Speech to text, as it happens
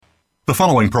The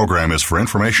following program is for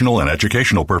informational and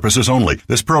educational purposes only.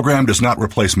 This program does not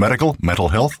replace medical, mental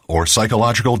health, or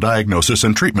psychological diagnosis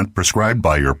and treatment prescribed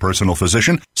by your personal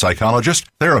physician, psychologist,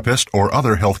 therapist, or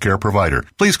other healthcare provider.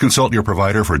 Please consult your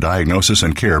provider for diagnosis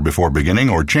and care before beginning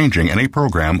or changing any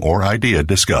program or idea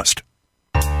discussed.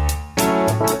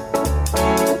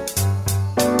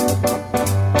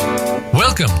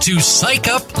 Welcome to Psych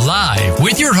Up Live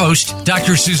with your host,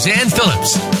 Dr. Suzanne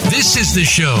Phillips. This is the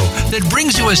show that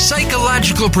brings you a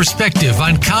psychological perspective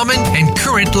on common and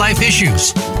current life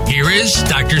issues. Here is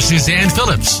Dr. Suzanne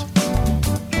Phillips.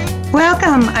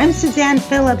 Welcome. I'm Suzanne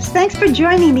Phillips. Thanks for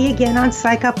joining me again on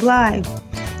Psych Up Live.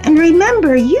 And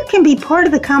remember, you can be part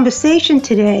of the conversation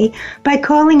today by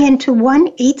calling into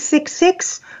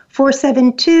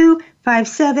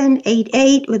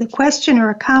 1-866-472-5788 with a question or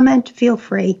a comment. Feel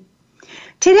free.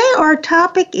 Today, our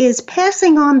topic is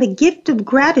passing on the gift of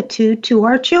gratitude to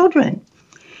our children.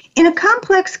 In a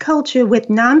complex culture with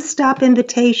nonstop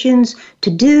invitations to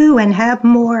do and have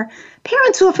more,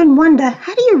 parents often wonder,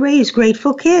 how do you raise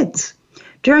grateful kids?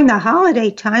 During the holiday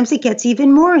times, it gets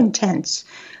even more intense.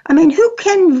 I mean, who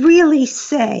can really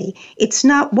say it's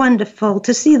not wonderful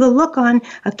to see the look on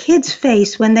a kid's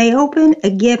face when they open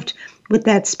a gift with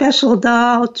that special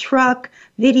doll, truck,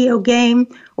 video game,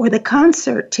 or the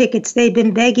concert tickets they've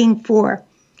been begging for?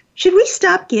 Should we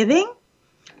stop giving?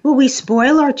 Will we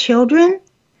spoil our children?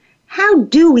 How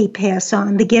do we pass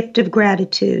on the gift of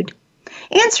gratitude?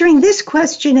 Answering this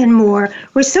question and more,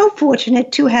 we're so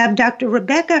fortunate to have Dr.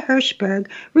 Rebecca Hershberg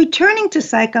returning to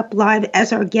Psych Up Live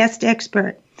as our guest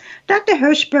expert. Dr.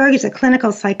 Hershberg is a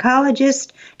clinical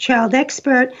psychologist, child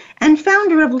expert, and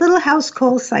founder of Little House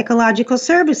Called Psychological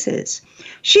Services.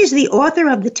 She's the author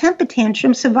of the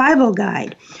Tantrum Survival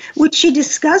Guide, which she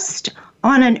discussed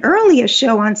on an earlier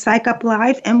show on Psych Up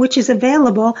Live and which is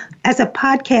available as a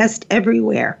podcast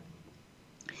everywhere.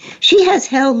 She has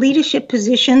held leadership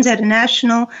positions at a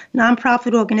national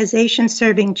nonprofit organization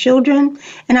serving children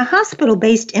and a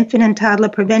hospital-based infant and toddler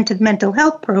preventive mental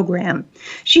health program.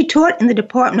 She taught in the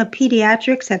Department of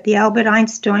Pediatrics at the Albert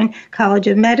Einstein College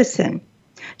of Medicine.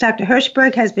 Dr.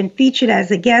 Hershberg has been featured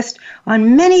as a guest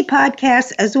on many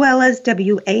podcasts as well as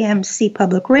WAMC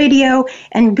Public Radio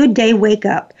and Good Day Wake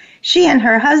Up. She and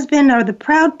her husband are the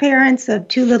proud parents of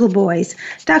 2 little boys.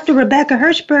 Dr. Rebecca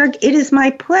Hershberg, it is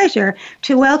my pleasure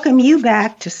to welcome you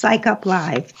back to Psych Up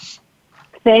Live.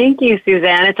 Thank you,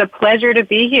 Suzanne. It's a pleasure to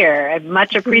be here. I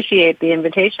much appreciate the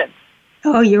invitation.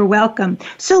 Oh, you're welcome.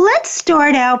 So let's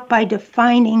start out by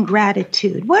defining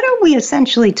gratitude. What are we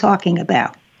essentially talking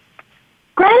about?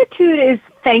 Gratitude is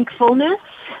thankfulness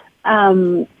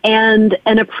and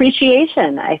an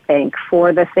appreciation, I think,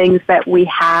 for the things that we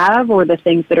have or the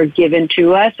things that are given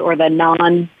to us or the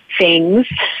non-things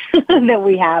that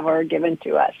we have or are given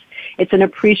to us. It's an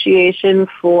appreciation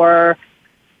for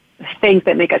things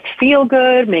that make us feel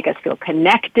good, make us feel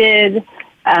connected.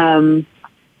 It's an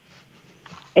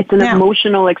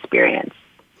emotional experience.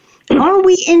 Are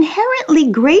we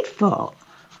inherently grateful?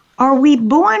 Are we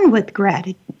born with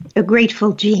a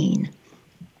grateful gene?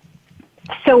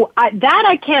 So that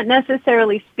I can't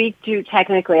necessarily speak to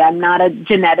technically. I'm not a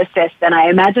geneticist, and I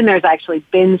imagine there's actually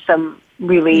been some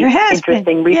really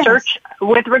interesting research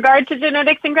with regard to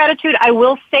genetics and gratitude. I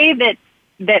will say that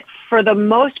for the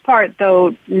most part,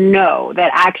 though, no,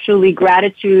 that actually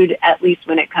gratitude, at least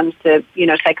when it comes to,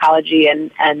 psychology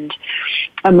and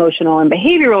emotional and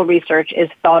behavioral research, is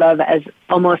thought of as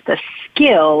almost a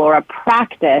skill or a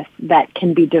practice that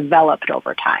can be developed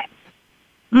over time.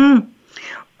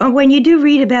 When you do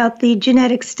read about the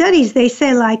genetic studies, they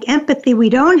say like empathy, we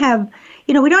don't have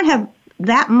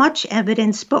that much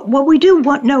evidence, but what we do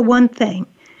know one thing,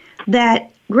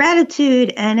 that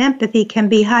gratitude and empathy can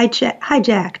be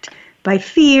hijacked by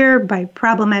fear, by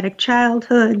problematic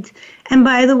childhoods, and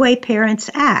by the way parents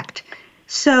act.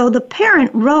 So the parent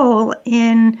role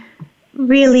in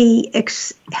really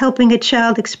helping a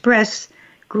child express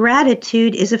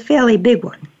gratitude is a fairly big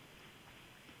one.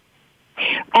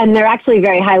 And they're actually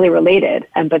very highly related,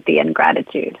 empathy and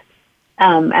gratitude.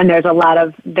 And there's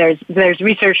there's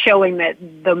research showing that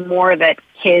the more that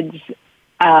kids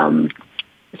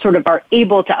sort of are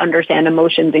able to understand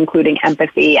emotions, including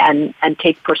empathy, and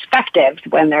take perspectives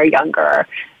when they're younger,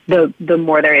 the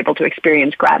more they're able to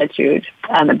experience gratitude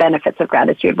and the benefits of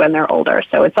gratitude when they're older.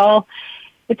 So it's all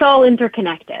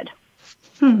interconnected.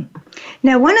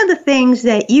 Now, one of the things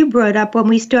that you brought up when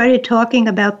we started talking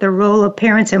about the role of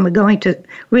parents, and we're going to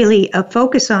really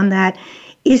focus on that,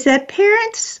 is that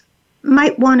parents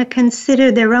might want to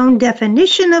consider their own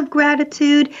definition of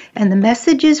gratitude and the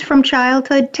messages from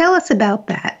childhood. Tell us about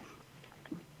that.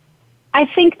 I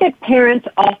think that parents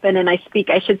often, and I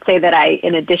should say that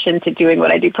in addition to doing what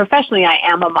I do professionally, I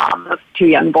am a mom of 2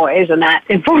 young boys, and that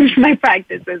informs my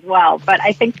practice as well. But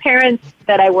I think parents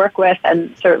that I work with,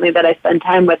 and certainly that I spend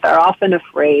time with, are often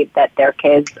afraid that their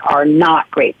kids are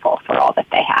not grateful for all that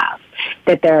they have,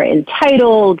 that they're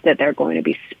entitled, that they're going to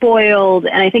be spoiled.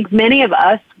 And I think many of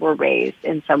us were raised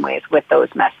in some ways with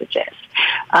those messages.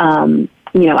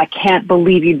 I can't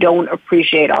believe you don't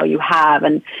appreciate all you have.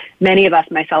 And many of us,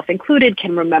 myself included,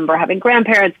 can remember having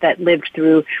grandparents that lived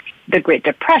through the Great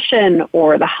Depression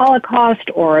or the Holocaust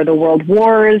or the World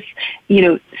Wars,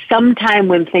 sometime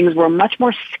when things were much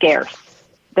more scarce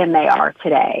than they are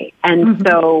today. And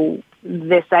so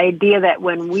this idea that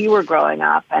when we were growing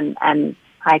up, and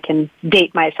I can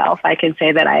date myself, I can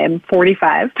say that I am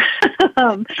 45,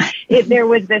 there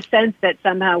was this sense that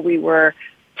somehow we were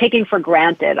taking for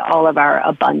granted all of our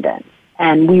abundance,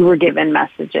 and we were given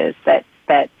messages that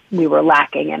we were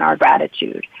lacking in our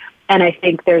gratitude. And I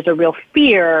think there's a real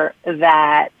fear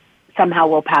that somehow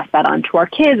we'll pass that on to our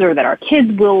kids, or that our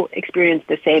kids will experience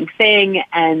the same thing.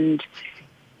 And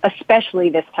especially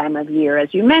this time of year,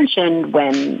 as you mentioned,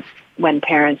 when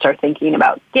parents are thinking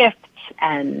about gifts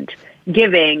and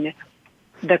giving,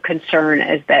 the concern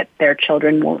is that their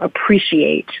children won't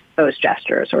appreciate those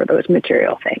gestures or those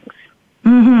material things.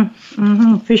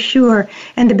 For sure.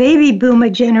 And the baby boomer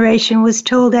generation was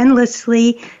told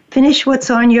endlessly, finish what's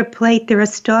on your plate. There are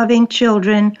starving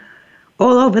children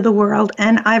all over the world.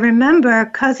 And I remember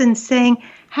cousins saying,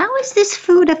 how is this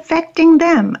food affecting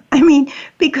them? I mean,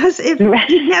 because if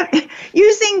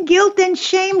using guilt and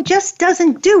shame just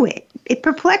doesn't do it. It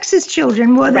perplexes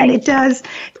children more than it does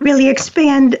really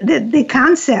expand the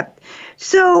concept.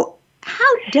 So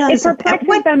how does it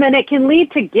perplexes them, and it can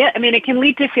lead to it can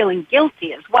lead to feeling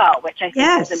guilty as well, which I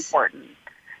think is important.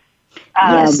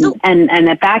 And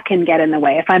that can get in the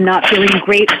way. If I'm not feeling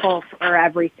grateful for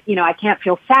everything, I can't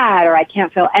feel sad, or I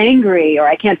can't feel angry, or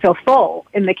I can't feel full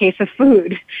in the case of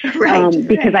food,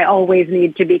 because I always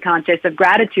need to be conscious of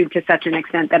gratitude to such an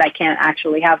extent that I can't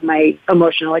actually have my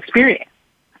emotional experience.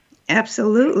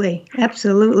 Absolutely.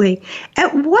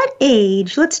 At what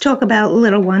age, let's talk about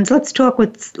little ones, let's talk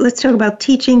about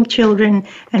teaching children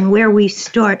and where we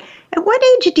start. At what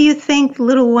age do you think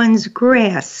little ones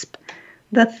grasp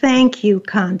the thank you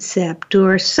concept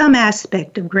or some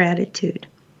aspect of gratitude?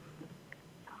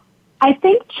 I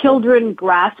think children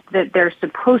grasp that they're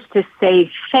supposed to say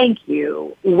thank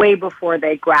you way before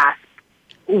they grasp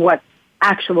what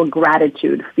actual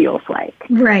gratitude feels like.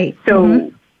 Right.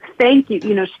 So thank you,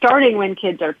 starting when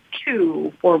kids are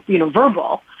 2 or,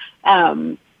 verbal,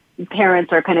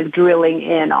 parents are kind of drilling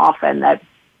in often that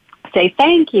say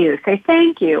thank you,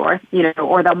 or,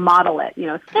 or they'll model it,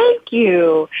 thank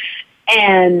you.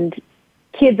 And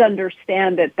kids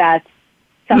understand that that's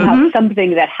somehow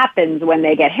something that happens when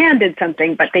they get handed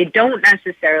something, but they don't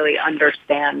necessarily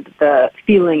understand the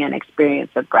feeling and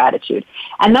experience of gratitude.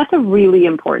 And that's a really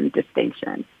important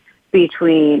distinction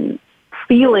between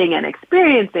feeling and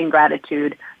experiencing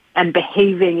gratitude and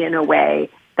behaving in a way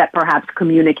that perhaps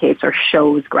communicates or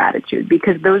shows gratitude,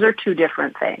 because those are 2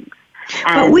 different things.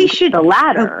 And the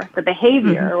latter, the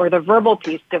behavior or the verbal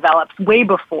piece, develops way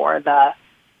before the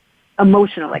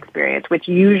emotional experience, which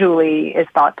usually is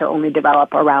thought to only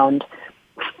develop around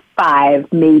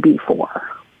 5, maybe 4.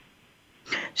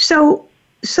 So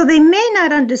they may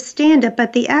not understand it,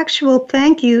 but the actual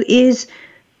thank you is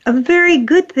a very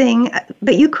good thing,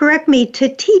 but you correct me,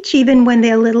 to teach even when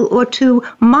they're little, or to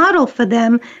model for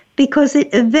them, because it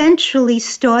eventually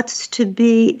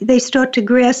they start to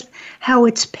grasp how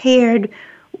it's paired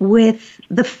with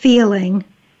the feeling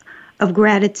of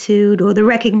gratitude or the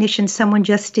recognition someone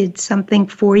just did something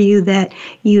for you that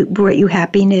brought you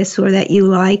happiness or that you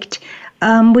liked.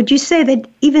 Would you say that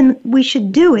even we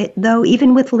should do it, though,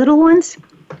 even with little ones?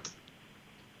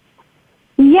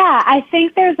 Yeah, I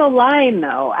think there's a line,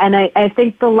 though, and I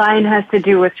think the line has to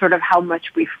do with sort of how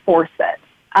much we force it.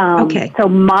 So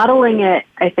modeling it,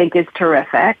 I think, is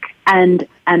terrific, and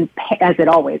as it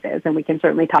always is, and we can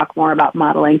certainly talk more about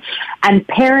modeling. And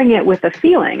pairing it with a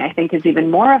feeling, I think, is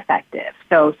even more effective.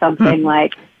 So something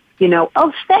like,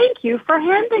 oh, thank you for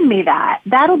handing me that.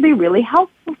 That'll be really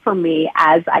helpful for me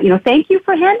thank you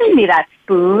for handing me that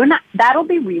spoon. That'll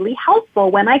be really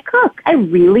helpful when I cook. I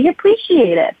really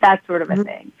appreciate it. That sort of a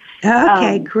thing.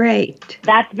 Okay, great.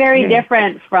 That's very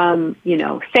different from,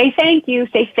 say thank you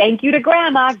to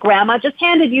grandma. Grandma just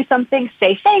handed you something.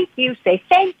 Say thank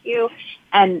you.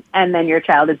 And then your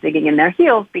child is digging in their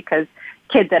heels because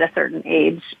kids at a certain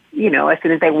age, as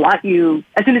soon as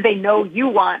they know you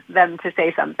want them to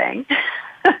say something,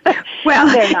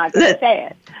 they're not going to say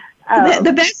it.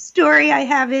 The best story I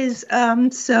have is,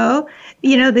 the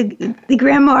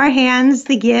grandma hands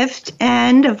the gift,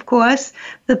 and of course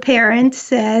the parent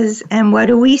says, and what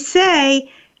do we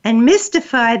say? And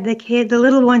mystified, the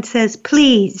little one says,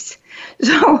 please.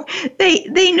 So they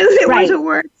knew there was a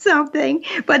word something,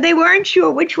 but they weren't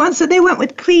sure which one, so they went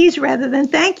with please rather than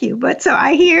thank you. But so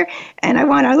I hear, and I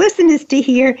want our listeners to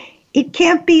hear, it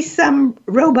can't be some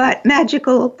robot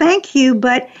magical thank you,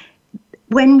 but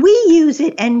when we use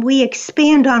it and we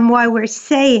expand on why we're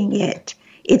saying it,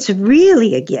 it's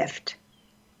really a gift.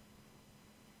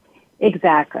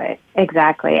 Exactly.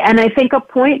 And I think a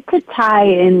point to tie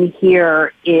in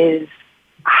here is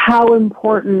how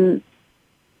important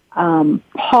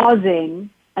pausing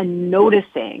and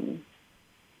noticing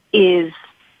is,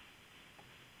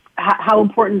 how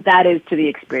important that is to the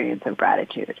experience of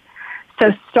gratitude.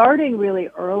 So starting really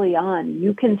early on,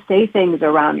 you can say things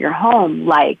around your home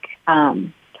like,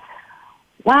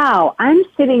 wow, I'm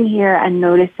sitting here and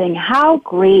noticing how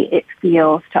great it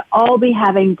feels to all be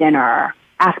having dinner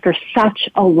after such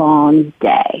a long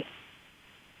day.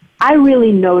 I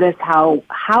really notice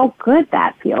how good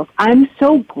that feels. I'm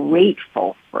so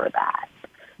grateful for that.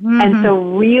 Mm-hmm. And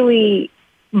so really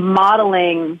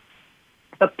modeling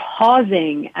the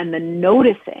pausing and the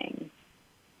noticing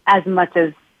as much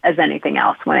as anything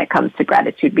else when it comes to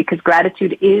gratitude, because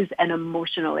gratitude is an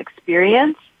emotional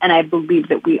experience, and I believe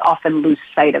that we often lose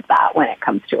sight of that when it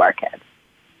comes to our kids.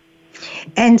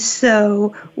 And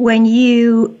so when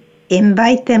you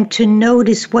invite them to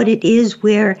notice what it is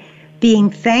we're being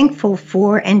thankful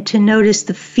for and to notice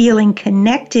the feeling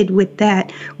connected with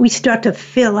that, we start to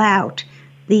fill out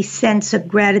the sense of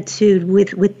gratitude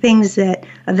with things that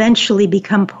eventually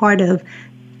become part of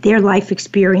their life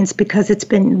experience because it's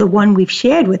been the one we've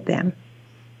shared with them.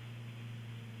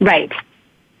 Right.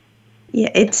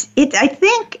 Yeah, I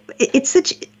think it's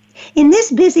such, in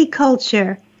this busy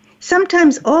culture,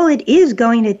 sometimes all it is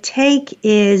going to take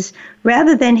is,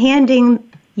 rather than handing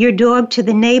your dog to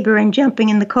the neighbor and jumping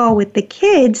in the car with the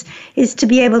kids, is to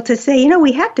be able to say,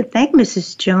 we have to thank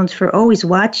Mrs. Jones for always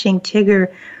watching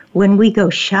Tigger when we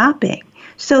go shopping.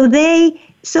 So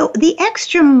the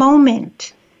extra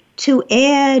moment to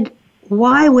add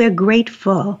why we're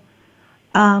grateful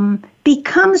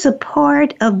becomes a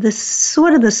part of the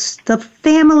sort of the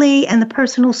family and the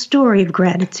personal story of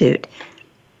gratitude.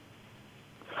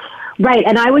 Right,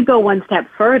 and I would go one step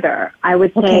further. I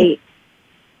would say,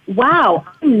 wow,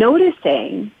 I'm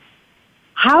noticing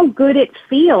how good it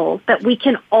feels that we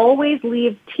can always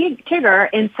leave Tigger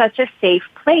in such a safe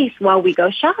place while we go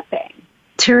shopping.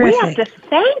 Terrific. We have to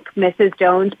thank Mrs.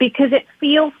 Jones because it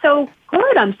feels so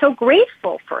good. I'm so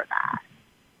grateful for that.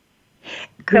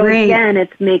 Great. So again,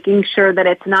 it's making sure that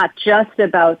it's not just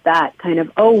about that kind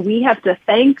of, we have to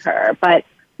thank her, but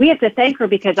we have to thank her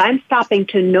because I'm stopping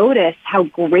to notice how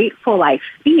grateful I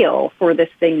feel for this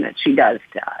thing that she does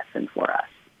to us and for us.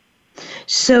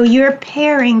 So you're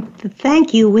pairing the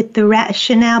thank you with the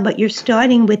rationale, but you're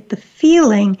starting with the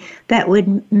feeling that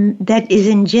is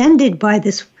engendered by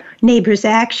this neighbor's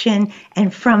action,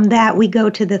 and from that we go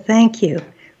to the thank you.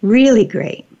 Really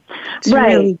great.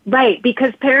 Right.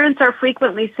 Because parents are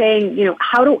frequently saying,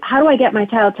 how do I get my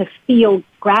child to feel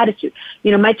gratitude?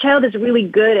 My child is really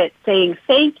good at saying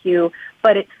thank you,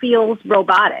 but it feels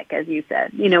robotic, as you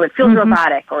said. It feels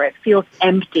robotic or it feels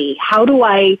empty. How do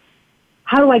I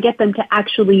get them to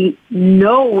actually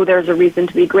know there's a reason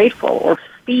to be grateful or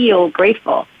feel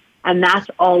grateful? And that's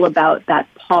all about that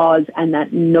pause and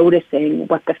that noticing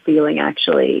what the feeling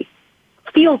actually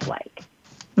feels like.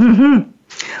 Mm-hmm.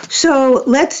 So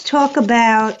let's talk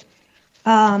about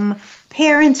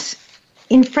parents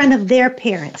in front of their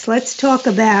parents. Let's talk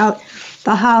about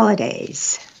the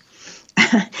holidays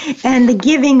and the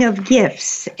giving of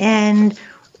gifts and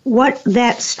what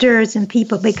that stirs in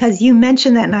people, because you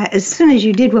mentioned that, and as soon as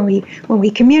you did when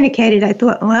we communicated, I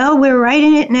thought, well, we're right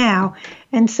in it now.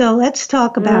 And so let's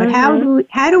talk about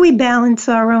how do we balance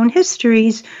our own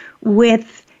histories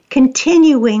with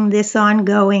continuing this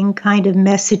ongoing kind of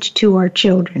message to our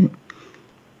children.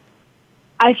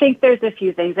 I think there's a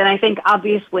few things, and I think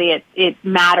obviously it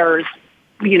matters,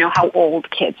 how old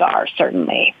kids are,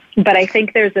 certainly. But I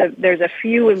think there's a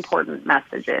few important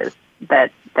messages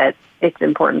that it's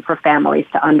important for families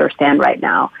to understand right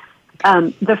now.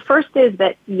 The first is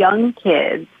that young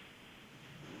kids,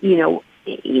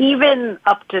 even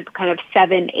up to kind of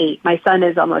 7, 8, my son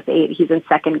is almost 8, he's in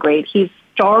second grade, he's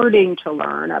starting to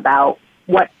learn about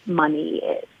what money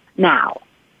is now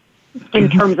in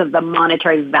terms of the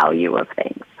monetary value of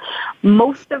things.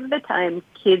 Most of the time,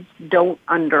 kids don't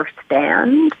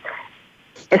understand,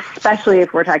 especially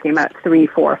if we're talking about 3,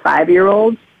 4,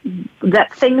 5-year-olds,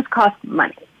 that things cost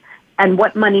money. and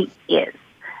what money is,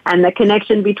 and the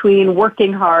connection between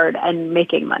working hard and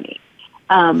making money.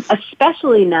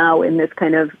 Especially now in this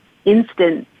kind of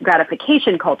instant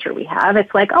gratification culture we have,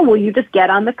 it's like, oh, well, you just get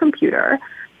on the computer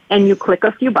and you click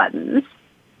a few buttons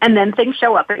and then things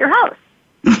show up at your house.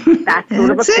 That's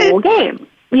sort of a cool game,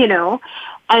 you know?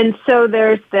 And so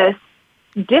there's this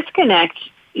disconnect,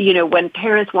 you know, when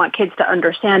parents want kids to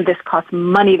understand this costs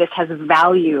money, this has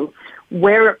value.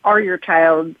 Where is your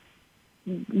child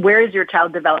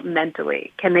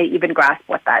developmentally? Can they even grasp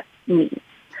what that means?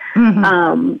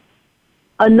 Mm-hmm.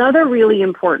 Another really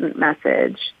important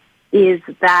message is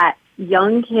that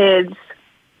young kids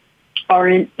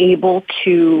aren't able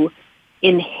to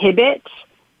inhibit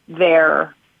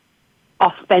their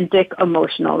authentic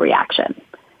emotional reaction.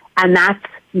 And that's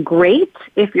great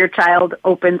if your child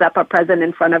opens up a present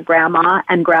in front of grandma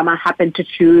and grandma happened to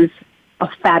choose a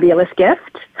fabulous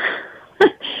gift.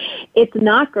 It's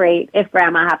not great if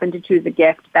grandma happened to choose a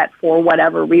gift that for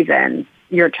whatever reason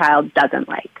your child doesn't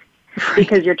like.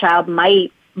 Because your child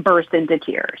might burst into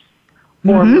tears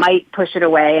or might push it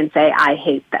away and say, I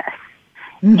hate this.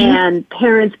 Mm-hmm. And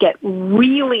parents get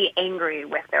really angry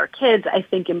with their kids, I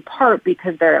think in part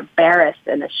because they're embarrassed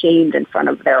and ashamed in front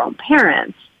of their own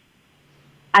parents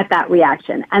at that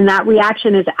reaction. And that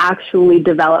reaction is actually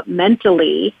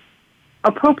developmentally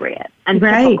appropriate and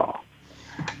typical.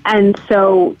 And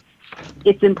so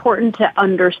it's important to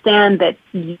understand that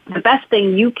the best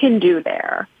thing you can do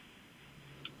there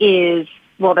is,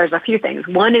 well, there's a few things.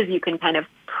 One is you can kind of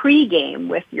pre-game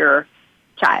with your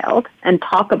child and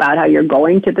talk about how you're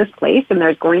going to this place and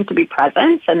there's going to be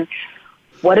presents and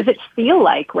what does it feel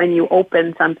like when you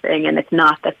open something and it's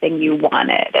not the thing you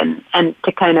wanted. And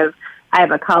to kind of, I have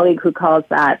a colleague who calls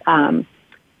that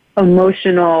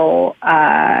emotional,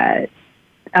 not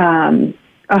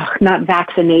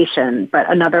vaccination, but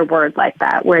another word like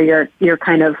that, where you're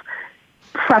kind of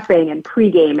prepping and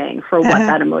pre-gaming for what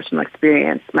that emotional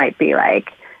experience might be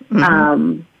like.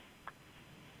 Mm-hmm.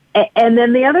 And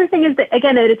then the other thing is that,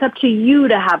 again, it's up to you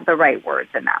to have the right words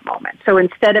in that moment. So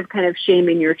instead of kind of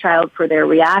shaming your child for their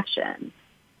reaction,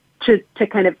 to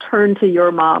kind of turn to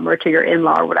your mom or to your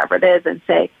in-law or whatever it is and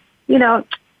say,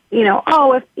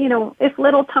 if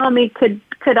little Tommy could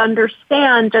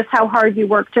understand just how hard you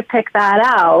worked to pick that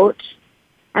out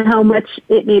and how much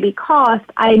it maybe cost,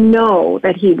 I know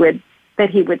that he would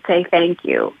say thank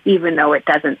you, even though it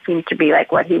doesn't seem to be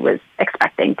like what he was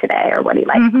expecting today or what he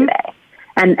liked today.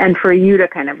 And for you to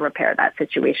kind of repair that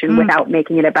situation without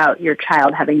making it about your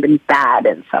child having been bad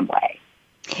in some way.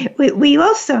 We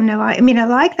also know, I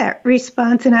like that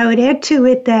response, and I would add to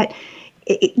it that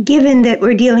given that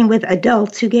we're dealing with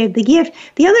adults who gave the gift,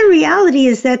 the other reality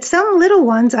is that some little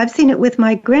ones, I've seen it with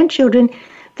my grandchildren,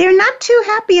 they're not too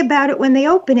happy about it when they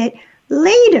open it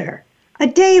later, a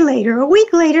day later, a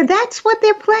week later. That's what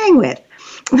they're playing with.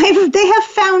 They have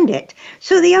found it.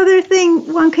 So the other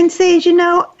thing one can say is,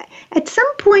 at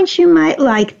some point you might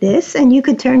like this, and you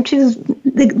could turn to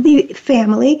the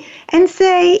family and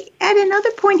say, at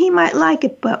another point he might like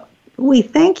it, but we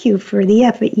thank you for the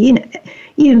effort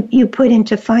you put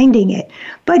into finding it.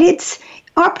 But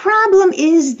our problem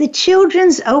is the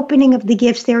children's opening of the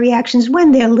gifts, their reactions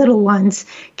when they're little ones,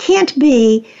 can't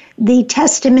be the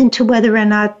testament to whether or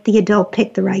not the adult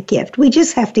picked the right gift. We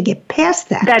just have to get past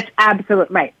that. That's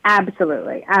absolutely right.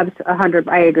 Absolutely. 100.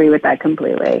 I agree with that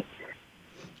completely.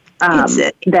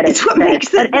 It's what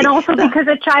makes it. And also because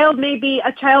a child may be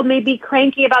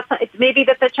cranky about something. It's maybe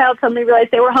that the child suddenly realized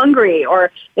they were hungry,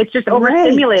 or it's just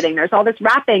overstimulating. Right. There's all this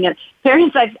wrapping, and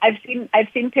parents. I've seen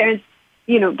parents,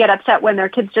 get upset when their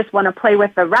kids just want to play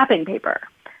with the wrapping paper.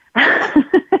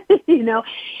 And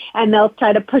they'll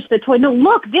try to push the toy. No,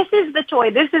 look, this is the toy.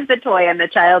 This is the toy, and the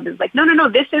child is like, no,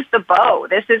 this is the bow.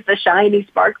 This is the shiny,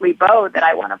 sparkly bow that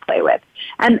I want to play with,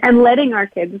 and letting our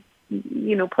kids,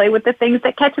 play with the things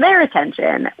that catch their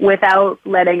attention without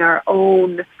letting our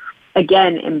own,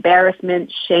 again,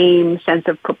 embarrassment, shame, sense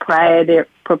of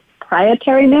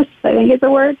proprietariness, I think is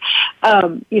the word,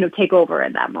 take over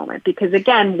in that moment. Because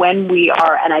again, when we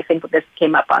are, and I think this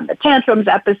came up on the tantrums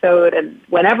episode, and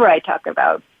whenever I talk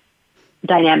about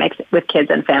dynamics with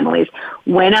kids and families,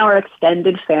 when our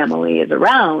extended family is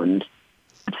around,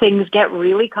 things get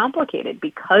really complicated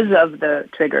because of the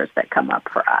triggers that come up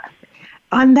for us.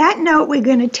 On that note, we're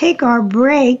going to take our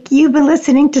break. You've been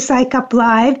listening to Psych Up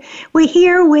Live. We're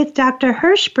here with Dr.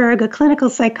 Hershberg, a clinical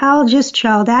psychologist,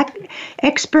 child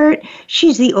expert.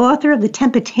 She's the author of the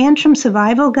Tantrum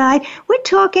Survival Guide. We're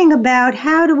talking about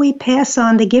how do we pass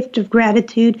on the gift of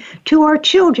gratitude to our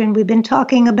children. We've been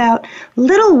talking about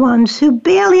little ones who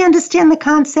barely understand the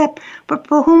concept, but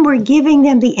for whom we're giving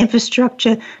them the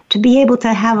infrastructure to be able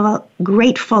to have a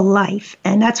grateful life.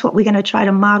 And that's what we're going to try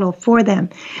to model for them.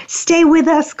 Stay with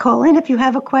us. Call in if you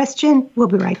have a question. We'll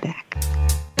be right back.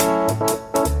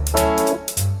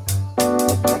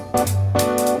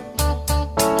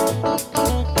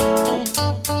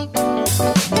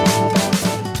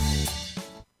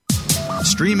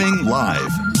 Streaming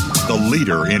live, the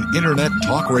leader in Internet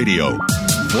talk radio,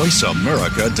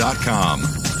 voiceamerica.com.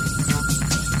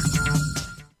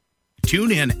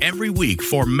 Tune in every week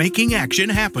for Making Action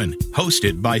Happen,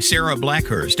 hosted by Sarah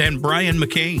Blackhurst and Brian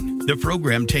McCain. The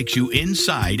program takes you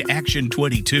inside Action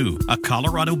 22, a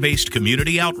Colorado-based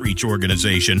community outreach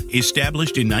organization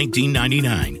established in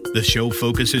 1999. The show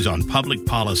focuses on public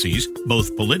policies,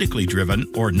 both politically driven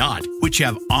or not, which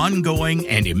have ongoing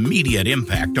and immediate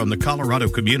impact on the Colorado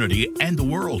community and the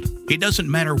world. It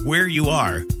doesn't matter where you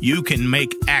are, you can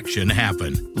make action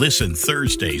happen. Listen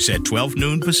Thursdays at 12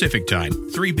 noon Pacific Time,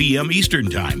 3 p.m. Eastern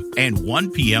Time, and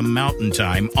 1 p.m. Mountain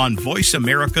Time on Voice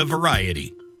America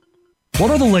Variety. What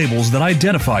are the labels that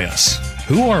identify us?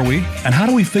 Who are we, and how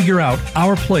do we figure out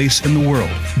our place in the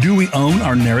world? Do we own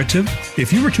our narrative?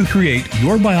 If you were to create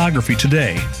your biography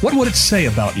today, what would it say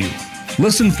about you?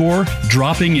 Listen for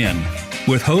Dropping In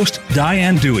with host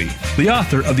Diane Dewey, the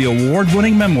author of the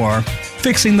award-winning memoir,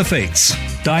 Fixing the Fates.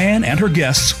 Diane and her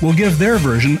guests will give their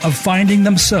version of finding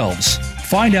themselves.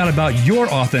 Find out about your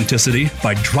authenticity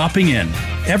by dropping in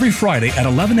every Friday at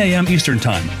 11 a.m. Eastern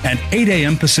Time and 8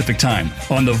 a.m. Pacific Time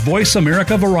on the Voice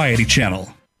America Variety Channel.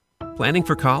 Planning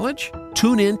for college?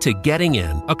 Tune in to Getting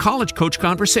In, a college coach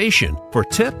conversation for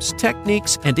tips,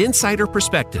 techniques, and insider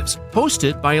perspectives.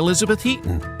 Hosted by Elizabeth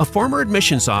Heaton, a former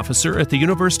admissions officer at the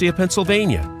University of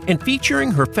Pennsylvania, and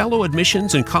featuring her fellow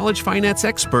admissions and college finance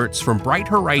experts from Bright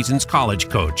Horizons College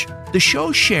Coach. The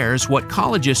show shares what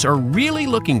colleges are really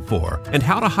looking for and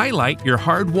how to highlight your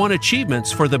hard-won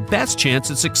achievements for the best chance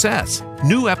at success.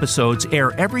 New episodes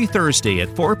air every Thursday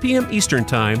at 4 p.m. Eastern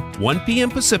Time, 1 p.m.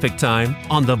 Pacific Time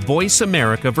on the Voice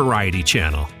America Variety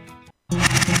Channel.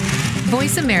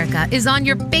 Voice America is on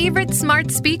your favorite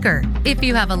smart speaker. If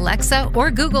you have Alexa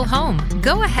or Google Home,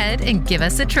 go ahead and give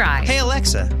us a try. Hey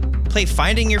Alexa, play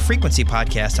Finding Your Frequency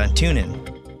podcast on TuneIn.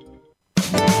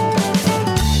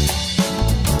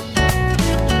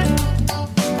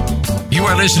 You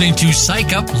are listening to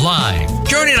Psych Up Live.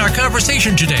 Join in our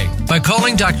conversation today by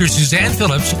calling Dr. Suzanne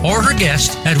Phillips or her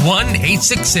guest at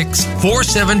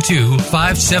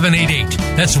 1-866-472-5788.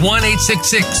 That's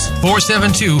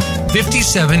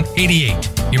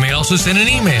 1-866-472-5788. You may also send an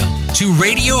email to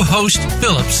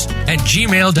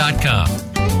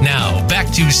radiohostphillips@gmail.com. Now,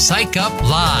 back to Psych Up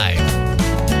Live.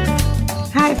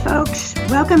 Hi, folks.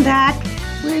 Welcome back.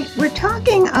 We're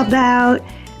talking about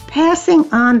passing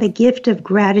on the gift of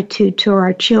gratitude to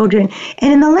our children.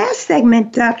 And in the last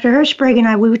segment, Dr. Hershberg and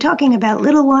I, we were talking about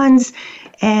little ones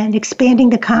and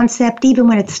expanding the concept, even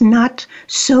when it's not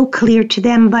so clear to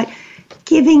them, but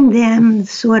giving them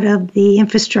sort of the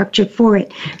infrastructure for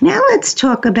it. Now let's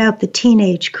talk about the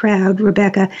teenage crowd,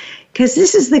 Rebecca, because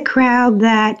this is the crowd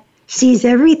that sees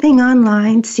everything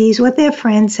online, sees what their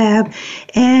friends have.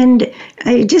 And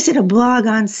I just did a blog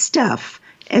on stuff,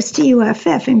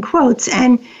 S-T-U-F-F in quotes,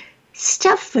 and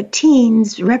stuff for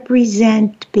teens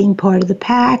represent being part of the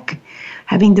pack,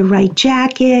 having the right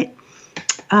jacket.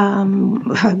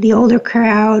 The older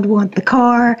crowd want the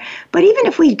car. But even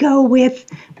if we go with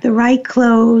the right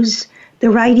clothes, the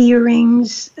right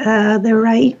earrings, the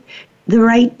right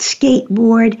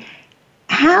skateboard,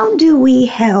 how do we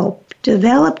help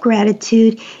develop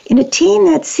gratitude in a teen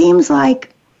that seems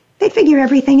like they figure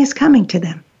everything is coming to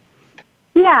them?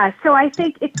 Yeah, so I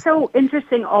think it's so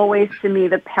interesting always to me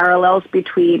the parallels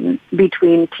between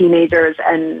teenagers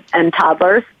and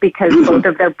toddlers, because both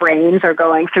of their brains are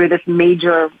going through this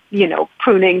major,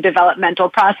 pruning developmental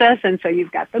process. And so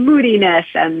you've got the moodiness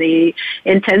and the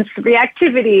intense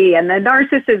reactivity and the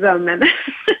narcissism, and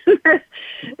there's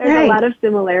a lot of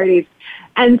similarities.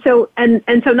 And so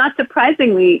not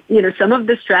surprisingly, some of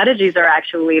the strategies are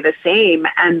actually the same,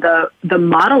 and the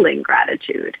modeling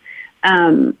gratitude,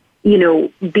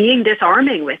 being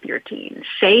disarming with your teens,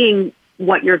 saying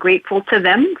what you're grateful to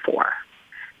them for,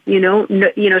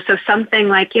 so something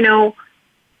like, I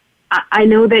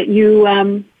know that you,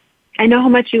 I know how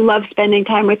much you love spending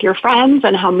time with your friends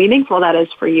and how meaningful that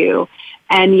is for you.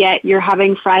 And yet you're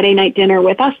having Friday night dinner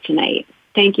with us tonight.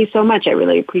 Thank you so much. I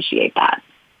really appreciate that.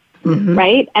 Mm-hmm.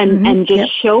 Right. And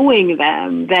just showing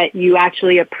them that you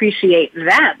actually appreciate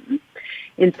them,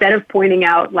 instead of pointing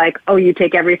out like, oh, you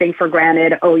take everything for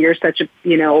granted. Oh, you're such a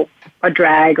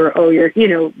drag, or, oh,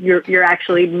 you're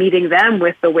actually meeting them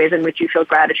with the ways in which you feel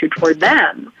gratitude for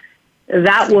them.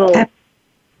 That will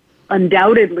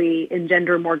undoubtedly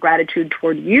engender more gratitude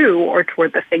toward you or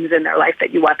toward the things in their life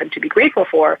that you want them to be grateful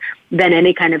for than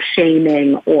any kind of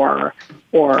shaming or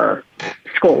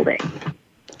scolding.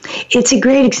 It's a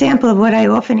great example of what I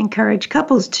often encourage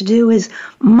couples to do is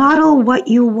model what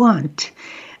you want.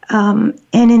 And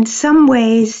in some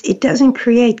ways, it doesn't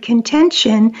create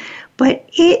contention, but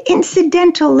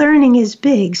incidental learning is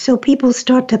big, so people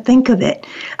start to think of it.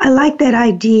 I like that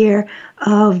idea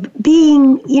of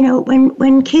being,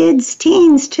 when kids,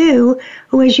 teens too,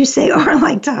 who, as you say, are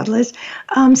like toddlers,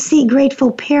 see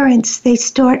grateful parents, they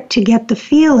start to get the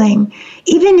feeling.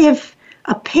 Even if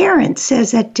a parent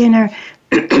says at dinner,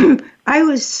 I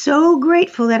was so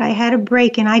grateful that I had a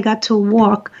break and I got to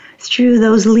walk through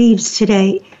those leaves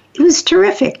today. It was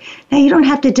terrific. Now, you don't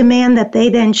have to demand that they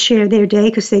then share their day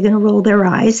because they're going to roll their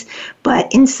eyes.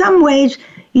 But in some ways,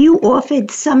 you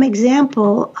offered some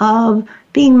example of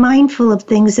being mindful of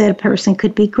things that a person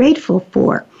could be grateful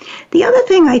for. The other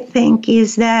thing I think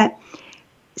is that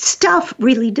stuff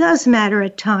really does matter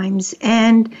at times.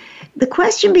 And the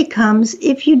question becomes,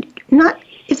 if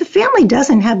the family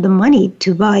doesn't have the money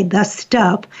to buy the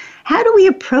stuff, how do we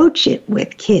approach it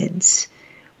with kids?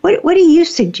 What do you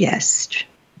suggest?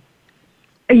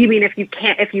 You mean if you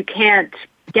can't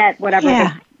get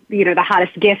whatever the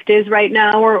hottest gift is right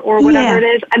now or whatever it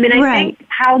is? I mean, I think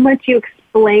how much you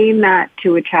explain that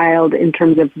to a child in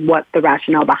terms of what the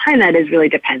rationale behind that is really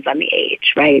depends on the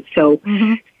age, right? So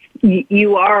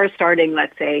you are starting,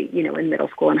 let's say, in middle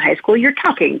school and high school, you're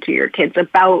talking to your kids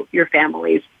about your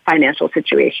family's financial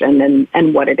situation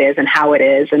and what it is and how it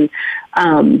is.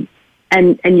 And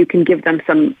you can give them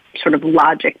some sort of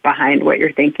logic behind what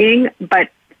you're thinking. But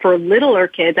for littler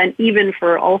kids, and even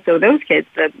for also those kids,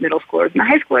 the middle schoolers and the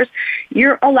high schoolers,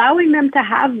 you're allowing them to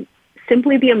have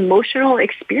simply the emotional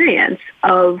experience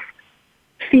of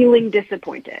feeling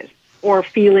disappointed or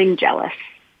feeling jealous,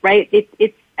 right?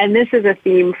 And this is a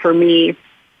theme for me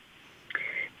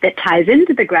that ties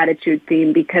into the gratitude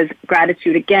theme because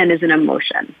gratitude, again, is an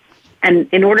emotion. And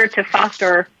in order to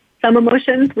foster some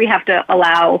emotions, we have to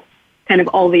allow kind of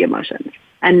all the emotions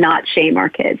and not shame our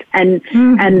kids. And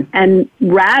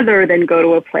rather than go to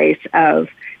a place of,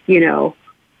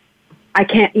 I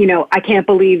can't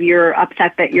believe you're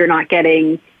upset that you're not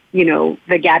getting,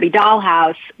 the Gabby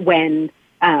dollhouse when,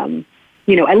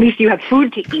 at least you have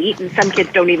food to eat, and some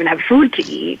kids don't even have food to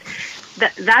eat.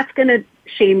 That's going to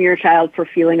shame your child for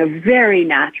feeling a very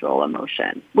natural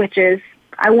emotion, which is,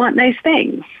 I want nice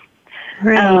things.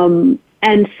 Right.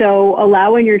 And so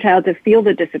allowing your child to feel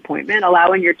the disappointment,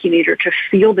 allowing your teenager to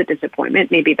feel the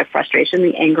disappointment, maybe the frustration,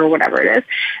 the anger, whatever it is,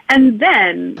 and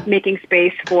then making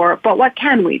space for, but what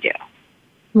can we do?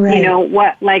 Right.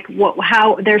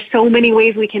 How there's so many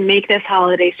ways we can make this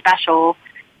holiday special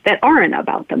that aren't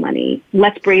about the money.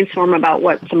 Let's brainstorm about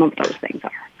what some of those things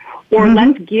are. Or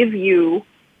let's give you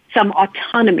some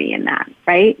autonomy in that,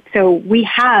 right? So we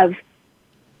have,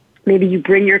 maybe you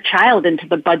bring your child into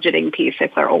the budgeting piece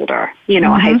if they're older,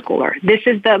 a high schooler. This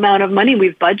is the amount of money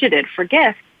we've budgeted for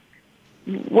gifts.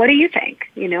 What do you think?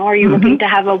 Are you looking to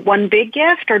have one big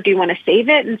gift, or do you want to save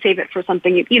it for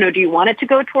something, do you want it to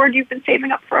go toward you've been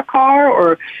saving up for a car,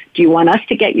 or do you want us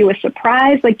to get you a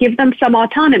surprise? Like, give them some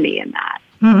autonomy in that.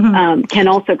 Can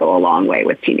also go a long way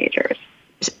with teenagers.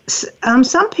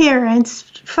 Some parents,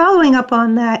 following up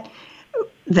on that,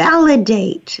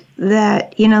 validate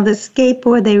that, the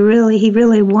skateboard he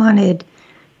really wanted.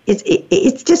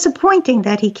 It's disappointing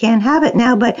that he can't have it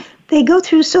now, but they go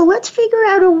through, so let's figure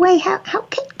out a way, how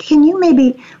can you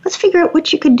let's figure out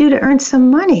what you could do to earn some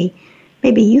money.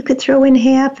 Maybe you could throw in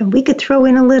half and we could throw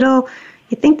in a little.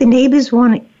 You think the neighbors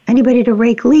want anybody to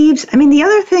rake leaves? I mean, the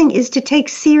other thing is to take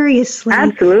seriously.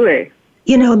 Absolutely.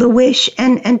 The wish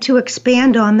and to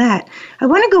expand on that. I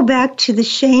want to go back to the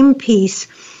shame piece.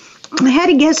 I had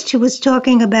a guest who was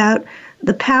talking about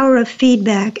the power of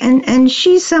feedback, and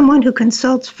she's someone who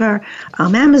consults for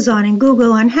Amazon and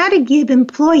Google on how to give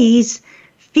employees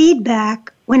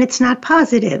feedback when it's not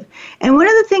positive. And one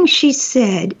of the things she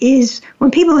said is when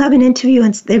people have an interview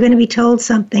and they're going to be told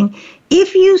something,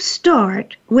 if you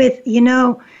start with, you're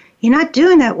not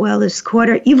doing that well this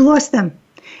quarter, you've lost them.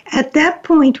 At that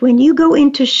point, when you go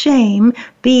into shame,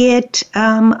 be it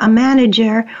a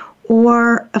manager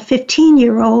or a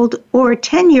 15-year-old or a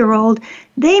 10-year-old,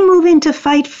 they move into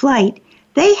fight-flight.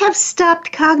 They have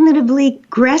stopped cognitively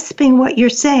grasping what you're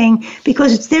saying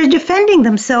because they're defending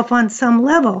themselves on some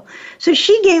level. So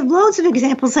she gave loads of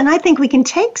examples, and I think we can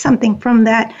take something from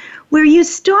that, where you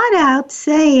start out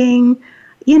saying,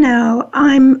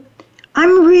 I'm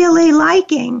really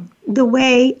liking the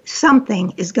way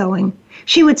something is going.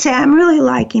 She would say, I'm really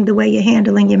liking the way you're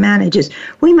handling your managers.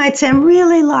 We might say, I'm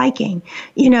really liking,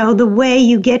 the way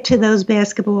you get to those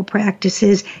basketball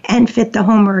practices and fit the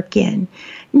homework in.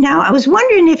 Now, I was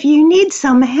wondering if you need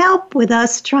some help with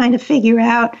us trying to figure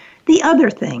out the other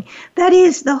thing. That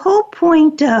is, the whole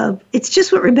point of, it's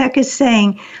just what Rebecca's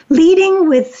saying, leading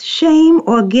with shame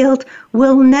or guilt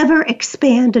will never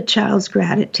expand a child's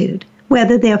gratitude,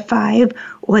 whether they're 5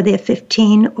 or they're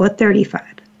 15 or 35.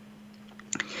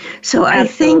 So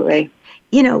Absolutely. I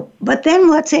think, but then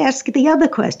let's ask the other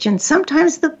question.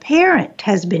 Sometimes the parent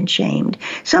has been shamed.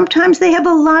 Sometimes they have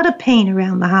a lot of pain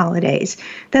around the holidays,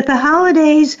 that the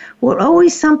holidays were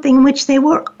always something in which they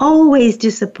were always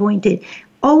disappointed,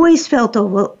 always felt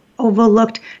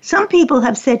overlooked. Some people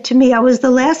have said to me, I was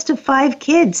the last of 5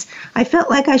 kids. I felt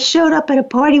like I showed up at a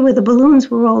party where the balloons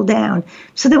were all down.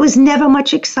 So there was never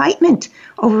much excitement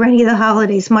over any of the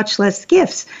holidays, much less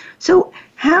gifts. So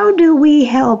how do we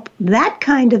help that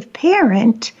kind of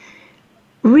parent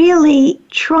really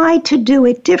try to do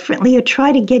it differently or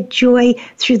try to get joy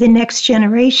through the next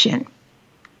generation?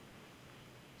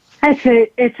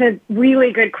 It's a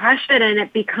really good question, and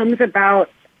it becomes about,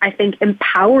 I think,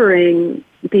 empowering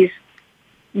these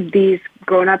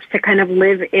grown-ups to kind of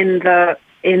live in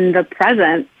the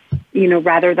present,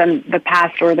 rather than the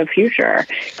past or the future.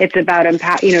 It's about to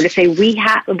say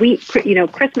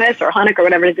Christmas or Hanukkah or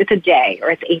whatever it is, it's a day or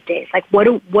it's 8 days. Like what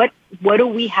do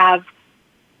we have?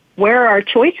 Where are our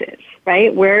choices,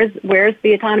 right? Where's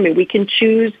the autonomy? We can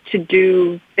choose to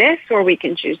do this or we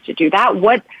can choose to do that.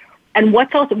 What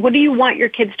do you want your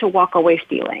kids to walk away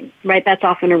feeling, right? That's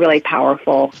often a really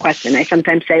powerful question. I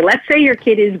sometimes say, let's say your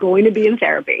kid is going to be in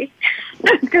therapy,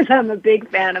 because I'm a big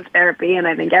fan of therapy and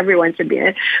I think everyone should be in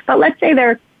it. But let's say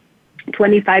they're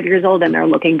 25 years old and they're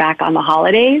looking back on the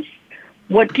holidays.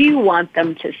 What do you want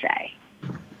them to say?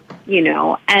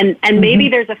 And maybe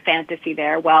there's a fantasy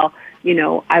there. Well,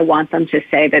 I want them to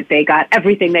say that they got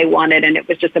everything they wanted and it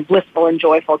was just a blissful and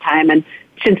joyful time. And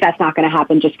since that's not going to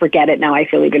happen, just forget it. Now I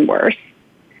feel even worse.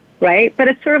 Right. But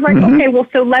it's sort of like, okay, well,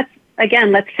 so let's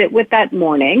sit with that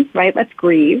mourning, right? Let's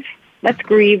grieve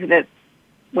that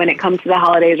when it comes to the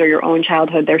holidays or your own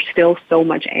childhood, there's still so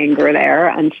much anger there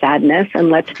and sadness. And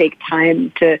let's take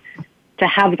time to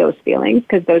have those feelings,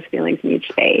 because those feelings need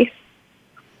space.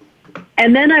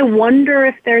 And then I wonder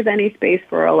if there's any space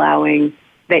for allowing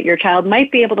that your child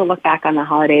might be able to look back on the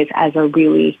holidays as a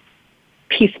really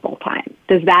peaceful time.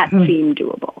 Does that seem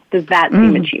doable? Does that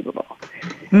seem achievable?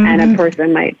 And a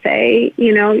person might say,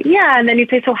 yeah. And then you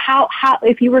say, so how,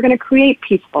 if you were going to create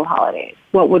peaceful holidays,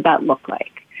 what would that look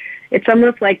like? It's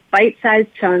almost like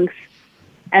bite-sized chunks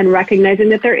and recognizing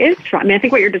that there is trauma. I mean, I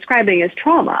think what you're describing is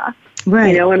trauma,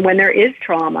 right? And when there is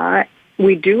trauma,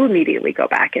 we do immediately go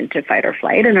back into fight or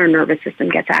flight and our nervous system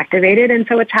gets activated. And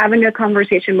so it's having a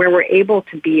conversation where we're able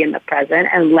to be in the present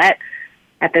and let,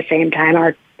 at the same time,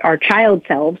 our child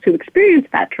selves who experience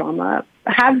that trauma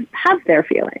have their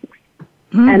feelings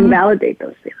and validate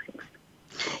those feelings.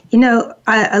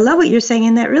 I love what you're saying,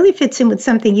 and that really fits in with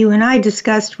something you and I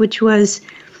discussed, which was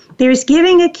there's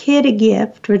giving a kid a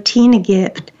gift or a teen a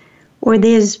gift, or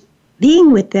there's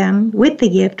being with them with the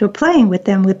gift or playing with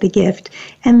them with the gift.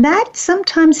 And that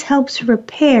sometimes helps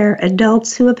repair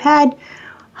adults who have had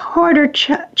harder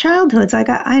childhoods. Like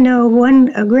I know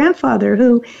a grandfather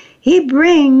who he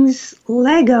brings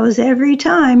Legos every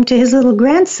time to his little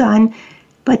grandson,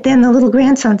 but then the little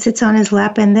grandson sits on his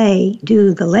lap and they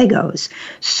do the Legos.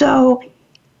 So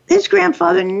this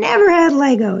grandfather never had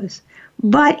Legos,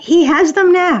 but he has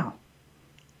them now.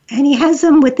 And he has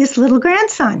them with this little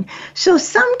grandson. So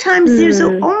sometimes there's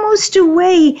almost a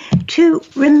way to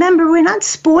remember we're not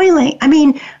spoiling. I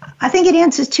mean, I think it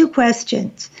answers 2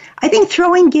 questions. I think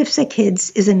throwing gifts at kids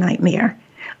is a nightmare.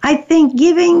 I think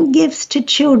giving gifts to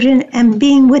children and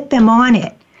being with them on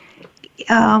it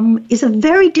is a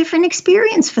very different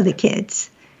experience for the kids,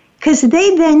 because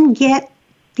they then get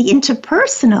the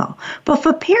interpersonal. But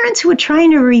for parents who are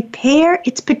trying to repair,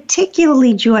 it's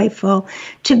particularly joyful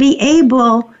to be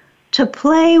able to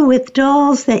play with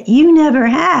dolls that you never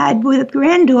had with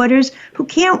granddaughters who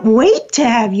can't wait to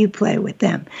have you play with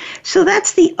them. So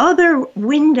that's the other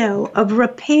window of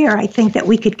repair, I think, that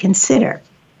we could consider.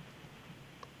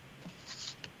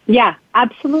 Yeah,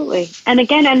 absolutely. And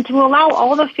again, and to allow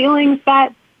all the feelings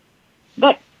that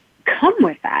come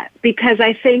with that, because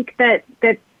I think that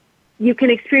you can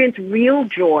experience real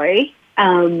joy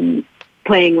playing,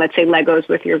 let's say, Legos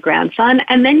with your grandson,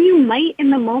 and then you might, in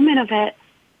the moment of it,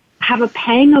 have a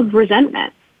pang of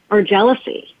resentment or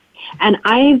jealousy. And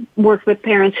I've worked with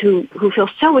parents who feel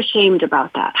so ashamed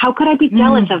about that. How could I be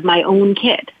jealous of my own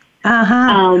kid?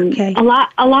 Okay. A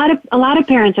lot of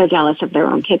parents are jealous of their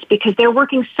own kids because they're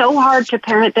working so hard to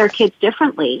parent their kids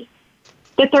differently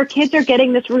that their kids are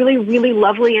getting this really, really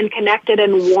lovely and connected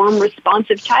and warm,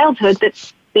 responsive childhood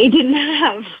that they didn't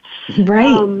have.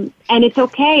 Right. And it's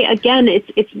okay. Again,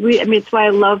 it's why I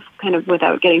love, kind of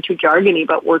without getting too jargony,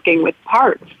 but working with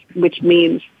parts, which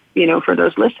means, for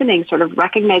those listening, sort of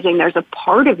recognizing there's a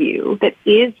part of you that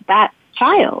is that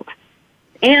child.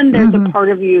 And there's a part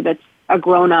of you that's a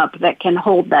grown-up that can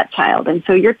hold that child. And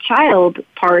so your child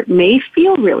part may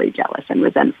feel really jealous and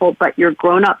resentful, but your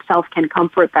grown-up self can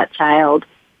comfort that child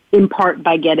in part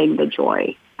by getting the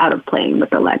joy out of playing with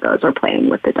the Legos or playing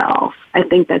with the dolls. I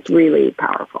think that's really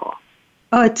powerful.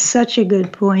 Oh, it's such a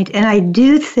good point. And I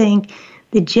do think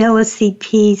the jealousy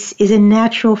piece is a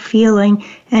natural feeling,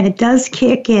 and it does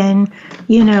kick in,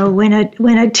 when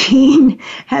a teen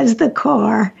has the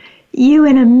car you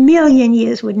in a million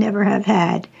years would never have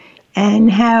had.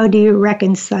 And how do you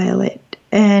reconcile it?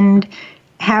 And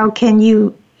how can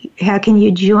you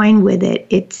join with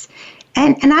it?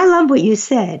 And I love what you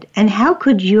said. And how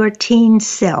could your teen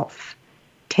self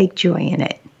take joy in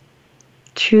it?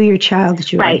 Through your child's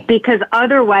joy. Right, because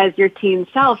otherwise your teen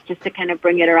self, just to kind of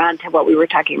bring it around to what we were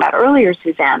talking about earlier,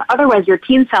 Suzanne, otherwise your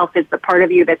teen self is the part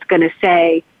of you that's going to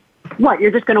say, what,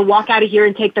 you're just going to walk out of here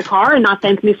and take the car and not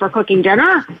thank me for cooking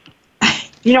dinner?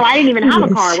 I didn't even have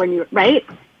a car when right?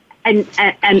 And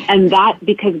that,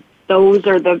 because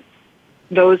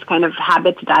those kind of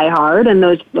habits die hard and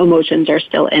those emotions are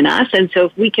still in us. And so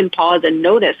if we can pause and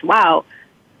notice, wow,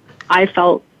 I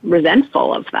felt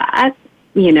resentful of that,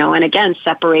 and again,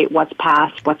 separate what's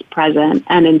past, what's present.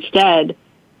 And instead,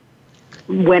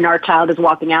 when our child is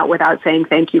walking out without saying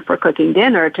thank you for cooking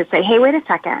dinner, to say, hey, wait a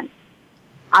second.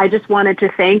 I just wanted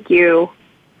to thank you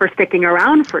for sticking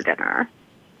around for dinner.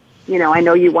 I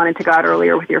know you wanted to go out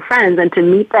earlier with your friends, and to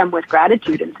meet them with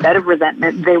gratitude instead of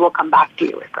resentment, they will come back to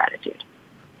you with gratitude.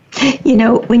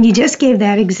 When you just gave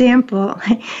that example,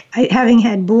 having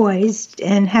had boys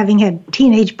and having had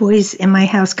teenage boys in my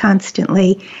house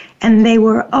constantly, and they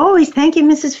were always, thank you,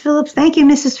 Mrs. Phillips, thank you,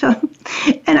 Mrs.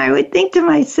 Phillips. And I would think to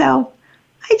myself,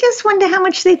 I just wonder how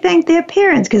much they thank their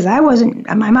parents, because my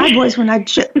boys were not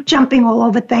jumping all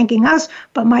over thanking us,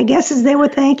 but my guess is they were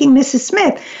thanking Mrs.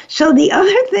 Smith. So the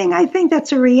other thing I think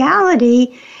that's a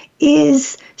reality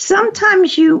is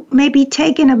sometimes you may be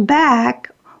taken aback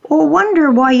or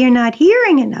wonder why you're not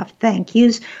hearing enough thank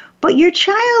yous, but your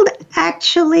child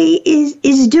actually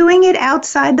is doing it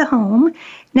outside the home.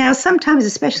 Now, sometimes,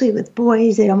 especially with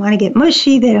boys, they don't want to get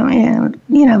mushy. They don't,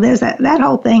 there's that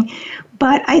whole thing.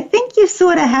 But I think you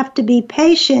sort of have to be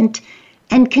patient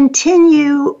and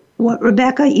continue what,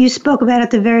 Rebecca, you spoke about at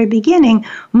the very beginning,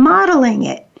 modeling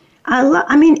it.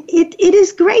 It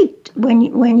is great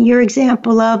when your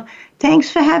example of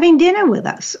thanks for having dinner with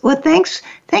us, or thanks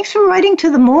for riding to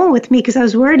the mall with me because I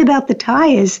was worried about the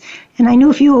tires, and I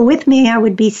knew if you were with me I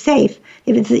would be safe.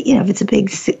 If it's a big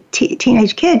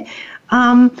teenage kid,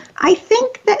 I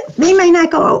think that they may not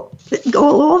go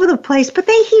all over the place, but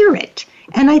they hear it.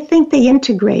 And I think they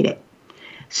integrate it.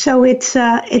 So it's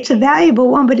a valuable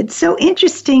one, but it's so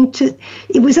interesting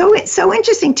it was always so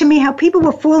interesting to me how people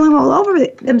were falling all over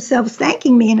themselves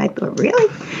thanking me. And I thought, really?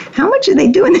 How much are they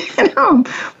doing at home?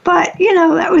 But,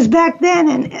 that was back then.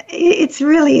 And it's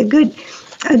really a good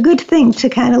thing to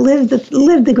kind of live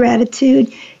the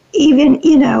gratitude, even,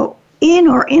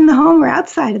 in the home or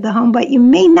outside of the home, but you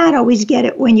may not always get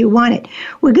it when you want it.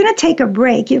 We're going to take a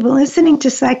break. You've been listening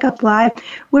to Psych Up Live.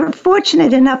 We're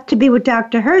fortunate enough to be with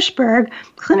Dr. Hershberg,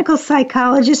 clinical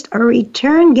psychologist, a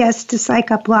return guest to Psych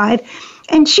Up Live,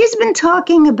 and she's been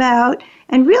talking about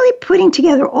and really putting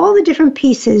together all the different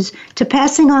pieces to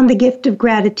passing on the gift of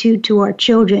gratitude to our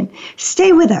children.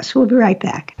 Stay with us. We'll be right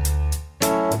back.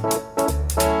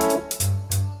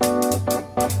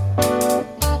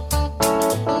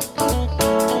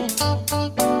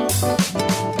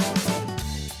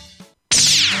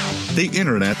 The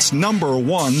Internet's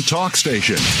 #1 talk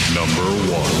station.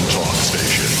 #1 talk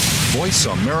station.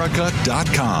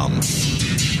 VoiceAmerica.com.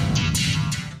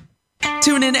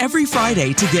 Tune in every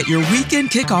Friday to get your weekend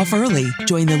kickoff early.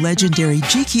 Join the legendary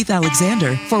G. Keith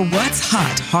Alexander for What's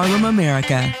Hot Harlem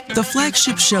America. The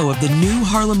flagship show of the new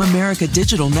Harlem America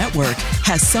Digital Network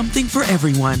has something for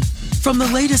everyone. From the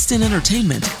latest in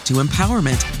entertainment to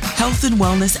empowerment, health and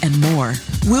wellness, and more,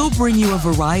 we'll bring you a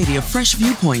variety of fresh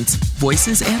viewpoints,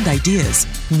 voices, and ideas.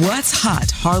 What's Hot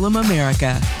Harlem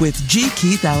America with G.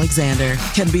 Keith Alexander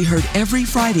can be heard every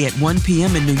Friday at 1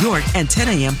 p.m. in New York and 10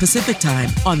 a.m. Pacific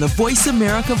Time on the Voice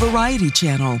America Variety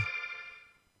Channel.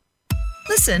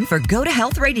 Listen for Go to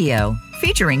Health Radio.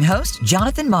 featuring host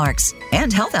Jonathan Marks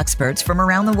and health experts from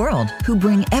around the world who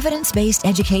bring evidence-based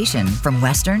education from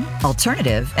Western,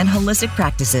 alternative, and holistic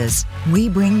practices. We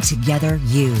bring together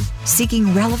you,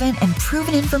 seeking relevant and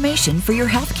proven information for your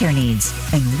healthcare needs,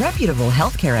 and reputable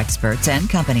healthcare experts and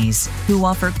companies who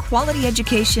offer quality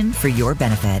education for your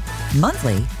benefit.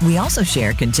 Monthly, we also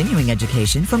share continuing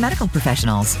education for medical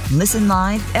professionals. Listen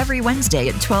live every Wednesday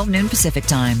at 12 noon Pacific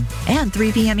Time and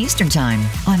 3 p.m. Eastern Time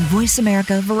on Voice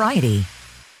America Variety.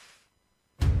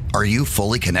 Are you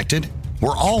fully connected?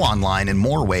 We're all online in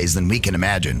more ways than we can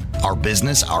imagine. Our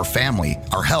business, our family,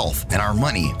 our health, and our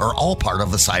money are all part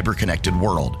of the cyber-connected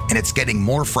world, and it's getting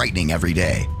more frightening every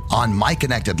day. On My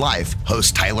Connected Life,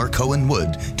 host Tyler Cohen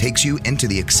Wood takes you into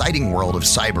the exciting world of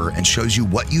cyber and shows you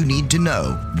what you need to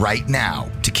know right now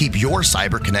to keep your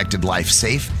cyber-connected life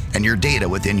safe and your data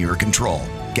within your control.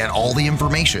 Get all the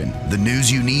information, the news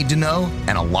you need to know,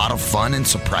 and a lot of fun and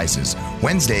surprises.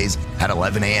 Wednesdays at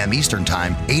 11 a.m. Eastern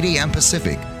Time, 8 a.m.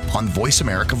 Pacific on Voice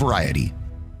America Variety.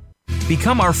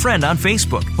 Become our friend on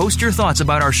Facebook. Post your thoughts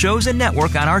about our shows and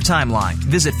network on our timeline.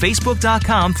 Visit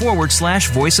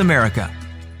facebook.com/Voice America.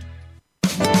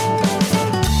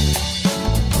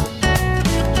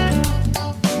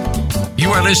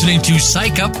 You are listening to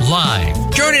Psych Up Live.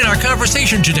 Join in our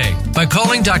conversation today by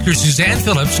calling Dr. Suzanne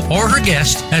Phillips or her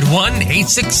guest at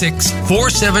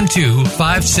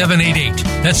 1-866-472-5788.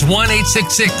 That's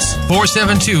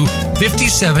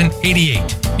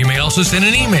 1-866-472-5788. You may also send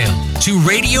an email to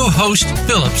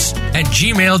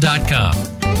radiohostphillips@gmail.com.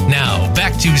 Now,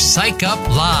 back to Psych Up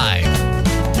Live.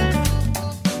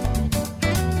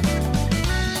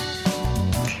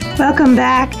 Welcome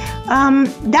back.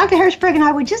 Dr. Hershberg and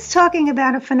I were just talking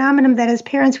about a phenomenon that as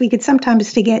parents we could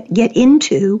sometimes get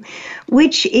into,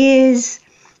 which is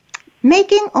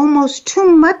making almost too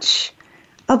much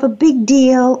of a big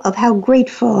deal of how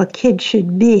grateful a kid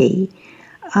should be.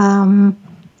 I'll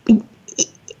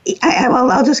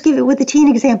just give it with a teen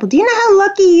example. Do you know how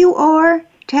lucky you are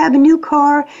to have a new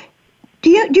car? Do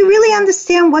you really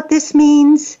understand what this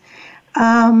means?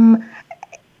 And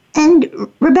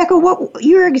Rebecca,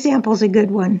 your example is a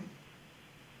good one.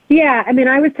 Yeah, I mean,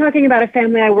 I was talking about a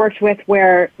family I worked with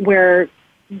where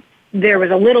there was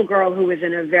a little girl who was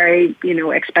in a very,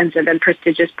 expensive and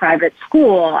prestigious private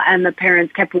school, and the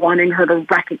parents kept wanting her to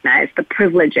recognize the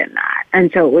privilege in that.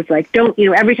 And so it was like,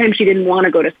 every time she didn't want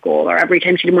to go to school or every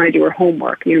time she didn't want to do her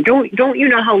homework, don't you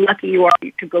know how lucky you are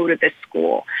to go to this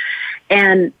school?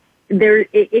 And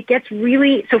it gets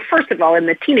really, so first of all, in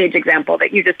the teenage example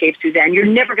that you just gave, Suzanne, you're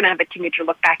never going to have a teenager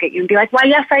look back at you and be like, why,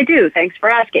 yes, I do. Thanks for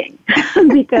asking.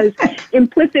 Because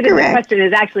implicit in the question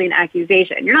is actually an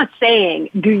accusation. You're not saying,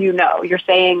 do you know? You're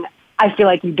saying, I feel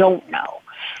like you don't know.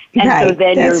 And so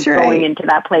then you're going into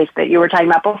that place that you were talking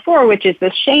about before, which is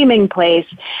this shaming place.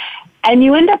 And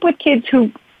you end up with kids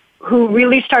who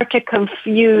really start to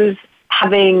confuse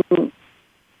having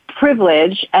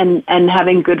privilege and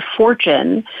having good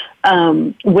fortune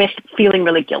with feeling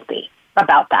really guilty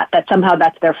about that somehow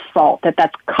that's their fault,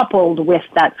 that's coupled with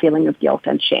that feeling of guilt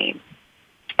and shame.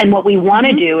 And what we want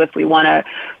to do if we want to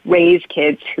raise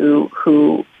kids who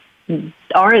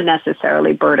aren't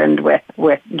necessarily burdened with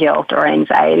guilt or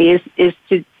anxiety is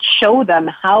to show them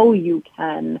how you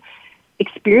can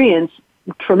experience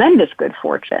tremendous good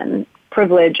fortune,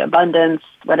 privilege, abundance,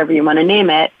 whatever you want to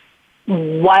name it,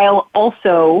 while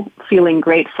also feeling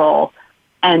grateful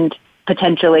and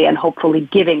potentially and hopefully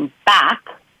giving back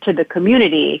to the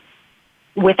community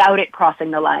without it crossing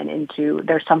the line into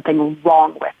there's something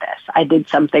wrong with this. I did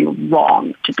something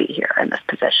wrong to be here in this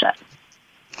position.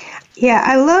 Yeah,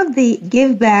 I love the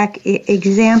give back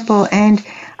example, and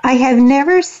I have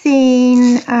never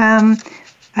seen,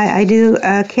 I do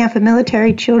camp for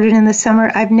military children in the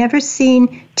summer. I've never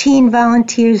seen teen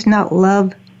volunteers not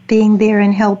love being there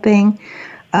and helping.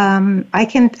 I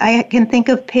can think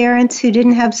of parents who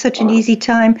didn't have such an easy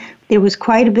time. There was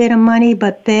quite a bit of money,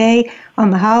 but they,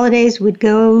 on the holidays, would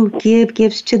go give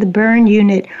gifts to the burn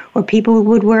unit, or people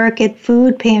would work at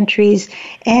food pantries.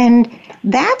 And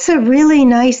that's a really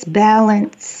nice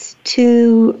balance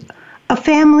to a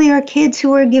family or kids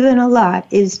who are given a lot,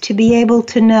 is to be able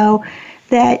to know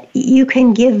that you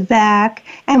can give back.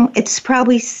 And it's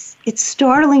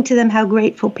startling to them how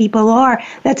grateful people are.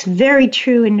 That's very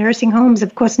true in nursing homes.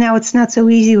 Of course, now it's not so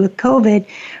easy with COVID,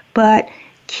 but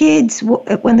kids,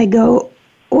 when they go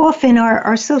often,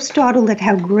 are so startled at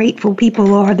how grateful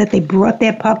people are that they brought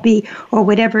their puppy or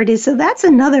whatever it is. So that's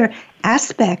another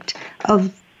aspect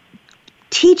of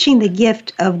teaching the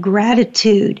gift of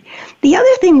gratitude. The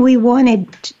other thing we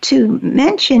wanted to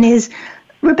mention is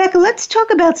Rebecca, let's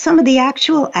talk about some of the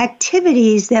actual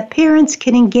activities that parents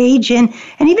can engage in.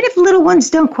 And even if little ones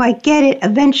don't quite get it,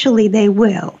 eventually they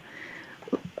will.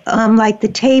 Like the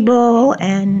table,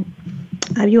 and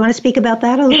you want to speak about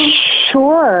that a little?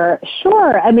 Sure.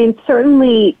 I mean,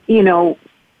 certainly,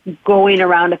 going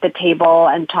around at the table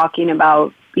and talking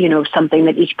about, something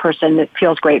that each person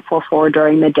feels grateful for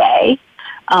during the day.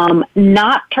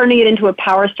 Not turning it into a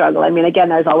power struggle. I mean, again,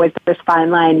 there's always this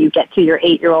fine line. You get to your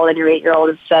 8-year-old and your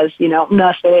 8-year-old says,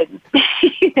 nothing.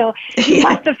 You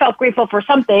must have felt grateful for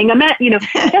something.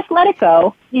 Just let it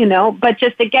go, but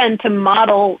just again, to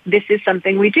model, this is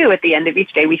something we do at the end of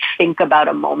each day. We think about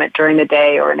a moment during the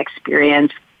day or an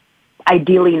experience,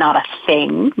 ideally not a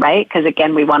thing, right? Because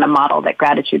again, we want to model that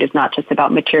gratitude is not just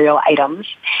about material items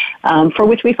for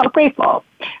which we felt grateful.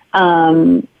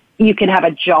 You can have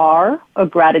a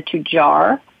gratitude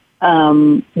jar,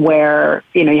 where,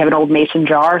 you have an old mason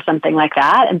jar or something like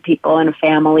that, and people in a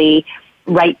family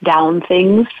write down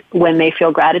things when they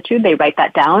feel gratitude. They write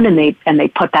that down and they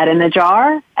put that in the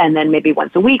jar, and then maybe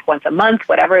once a week, once a month,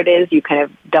 whatever it is, you kind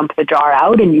of dump the jar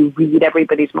out and you read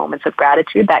everybody's moments of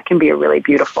gratitude. That can be a really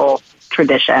beautiful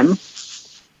tradition.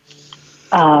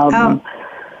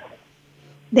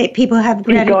 People have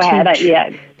gratitude. Go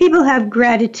ahead. People have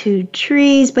gratitude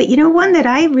trees, but one that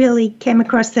I really came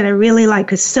across that I really like,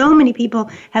 because so many people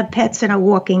have pets and are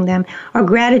walking them, are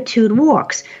gratitude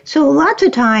walks. So lots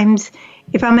of times,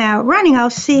 if I'm out running, I'll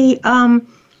see, and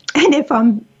if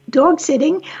I'm dog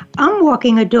sitting, I'm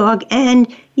walking a dog,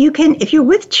 and you can, if you're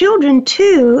with children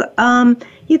too,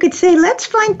 you could say, let's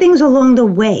find things along the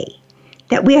way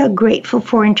that we are grateful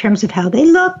for in terms of how they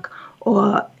look,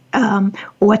 or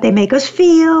what they make us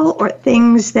feel, or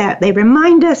things that they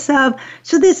remind us of.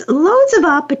 So there's loads of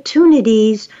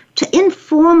opportunities to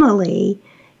informally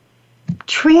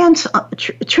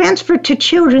transfer to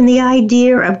children the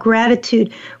idea of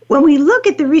gratitude. When we look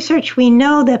at the research, we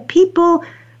know that people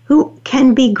who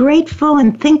can be grateful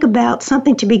and think about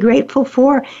something to be grateful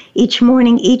for each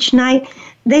morning, each night,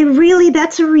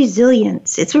 that's a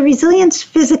resilience. It's a resilience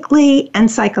physically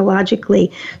and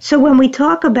psychologically. So when we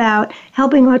talk about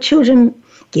helping our children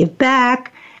give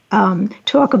back,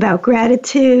 talk about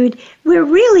gratitude, we're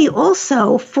really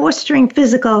also fostering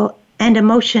physical and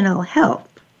emotional health.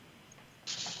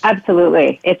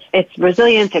 Absolutely. It's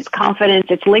resilience, it's confidence,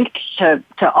 it's linked to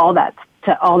all that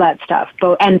stuff,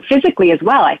 and physically as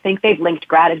well. I think they've linked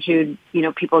gratitude,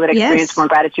 people that experience more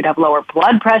gratitude have lower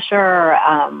blood pressure.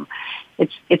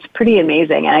 It's pretty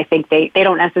amazing. And I think they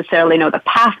don't necessarily know the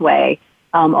pathway,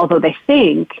 although they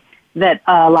think that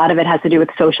a lot of it has to do with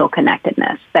social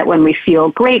connectedness, that when we feel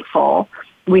grateful,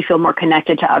 we feel more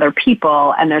connected to other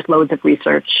people. And there's loads of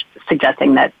research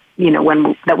suggesting that,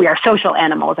 that we are social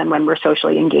animals, and when we're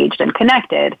socially engaged and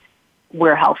connected,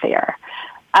 we're healthier.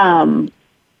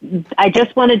 I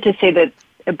just wanted to say that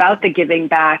about the giving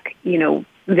back,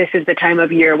 this is the time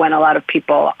of year when a lot of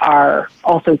people are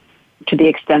also, to the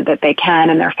extent that they can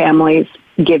and their families,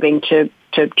 giving to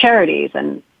charities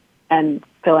and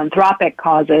philanthropic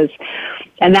causes.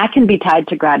 And that can be tied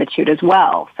to gratitude as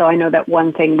well. So I know that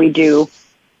one thing we do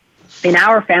in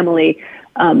our family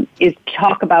is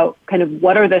talk about kind of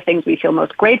what are the things we feel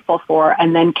most grateful for,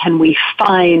 and then can we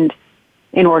find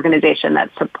an organization that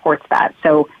supports that.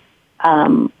 So,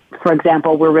 for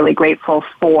example, we're really grateful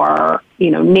for,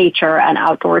 nature and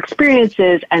outdoor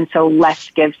experiences, and so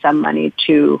let's give some money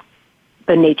to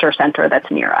the nature center that's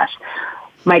near us.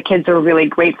 My kids are really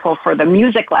grateful for the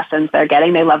music lessons they're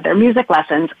getting. They love their music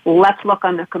lessons. Let's look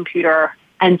on the computer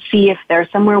and see if there's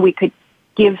somewhere we could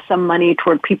give some money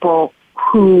toward people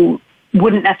who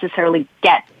wouldn't necessarily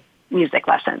get music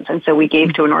lessons. And so we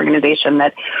gave to an organization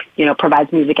that,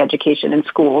 provides music education in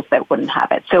schools that wouldn't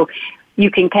have it. So you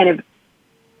can kind of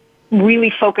really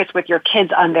focus with your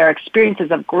kids on their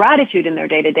experiences of gratitude in their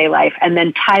day-to-day life, and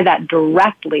then tie that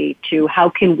directly to how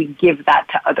can we give that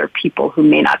to other people who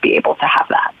may not be able to have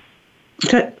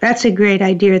that. That's a great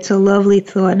idea. It's a lovely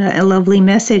thought and a lovely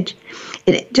message.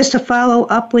 Just to follow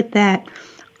up with that,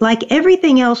 like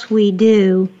everything else we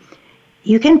do,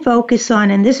 you can focus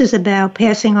on, and this is about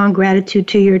passing on gratitude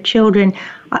to your children.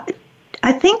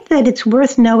 I think that it's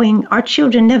worth knowing our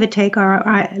children never take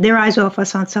their eyes off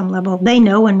us on some level. They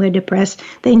know when we're depressed.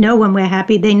 They know when we're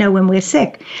happy. They know when we're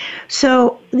sick.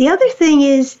 So the other thing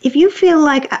is, if you feel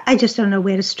like, I just don't know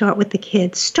where to start with the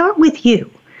kids, start with you.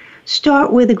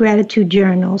 Start with a gratitude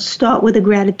journal. Start with a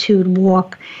gratitude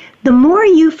walk. The more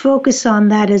you focus on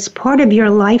that as part of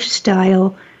your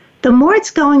lifestyle, the more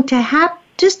it's going to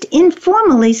just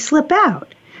informally slip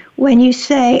out. When you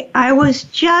say,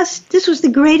 this was the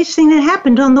greatest thing that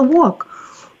happened on the walk.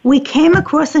 we came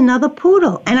across another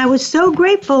poodle. And I was so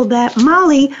grateful that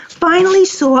Molly finally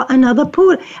saw another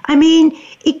poodle. I mean,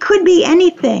 it could be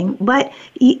anything, but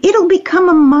it'll become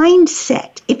a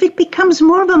mindset. If it becomes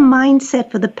more of a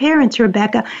mindset for the parents,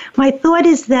 Rebecca, my thought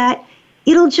is that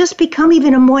it'll just become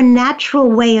even a more natural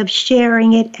way of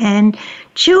sharing it. And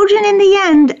children, in the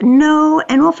end, know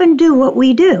and often do what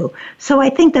we do. So I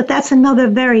think that that's another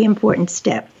very important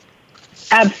step.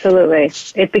 Absolutely.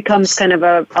 It becomes kind of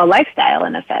a lifestyle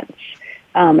in a sense.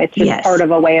 It's just part of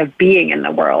a way of being in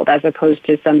the world as opposed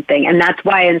to something. And that's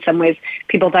why in some ways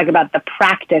people talk about the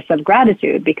practice of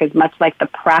gratitude, because much like the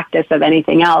practice of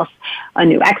anything else, a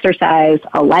new exercise,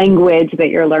 a language that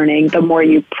you're learning, the more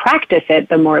you practice it,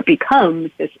 the more it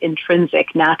becomes this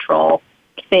intrinsic, natural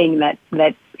thing that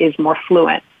is more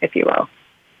fluent, if you will.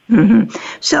 Mm-hmm.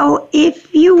 So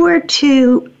if you were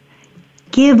to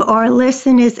give our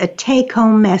listeners a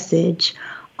take-home message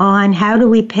on how do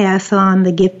we pass on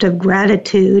the gift of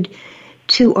gratitude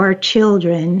to our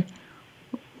children,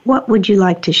 what would you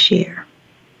like to share?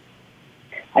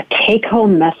 A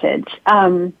take-home message.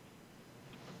 I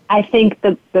think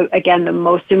the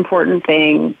most important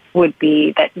thing would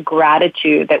be that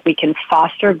gratitude, that we can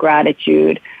foster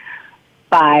gratitude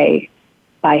by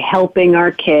helping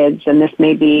our kids, and this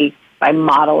may be by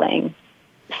modeling,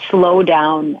 slow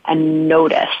down and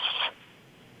notice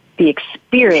the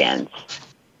experience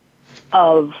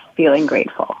of feeling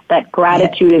grateful. That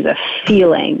gratitude is a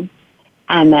feeling,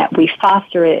 and that we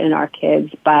foster it in our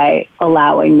kids by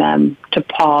allowing them to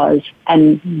pause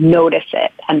and notice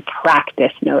it and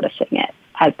practice noticing it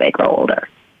as they grow older.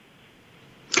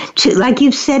 Like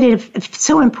you've said it, it's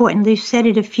so important, you've said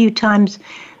it a few times,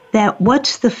 that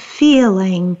what's the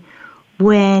feeling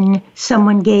when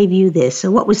someone gave you this?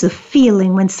 So what was the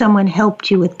feeling when someone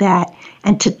helped you with that?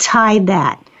 And to tie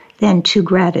that then to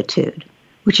gratitude,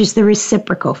 which is the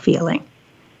reciprocal feeling.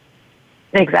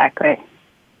 Exactly.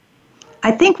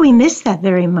 I think we miss that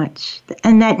very much.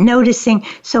 And that noticing,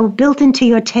 so built into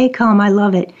your take-home, I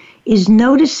love it, is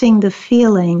noticing the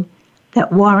feeling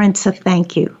that warrants a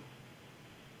thank you.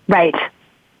 Right.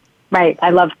 I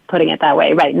love putting it that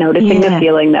way. Right. Noticing the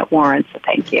feeling that warrants a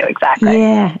thank you. Exactly.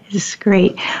 Yeah, it's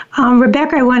great.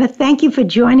 Rebecca, I want to thank you for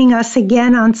joining us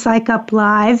again on Psych Up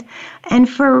Live and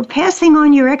for passing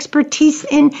on your expertise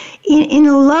in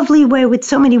a lovely way with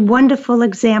so many wonderful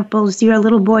examples. Your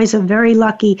little boys are very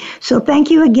lucky. So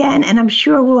thank you again. And I'm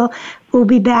sure we'll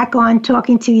be back on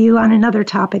talking to you on another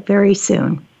topic very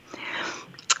soon.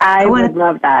 I would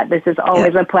love that. This is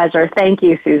always a pleasure. Thank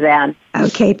you, Suzanne.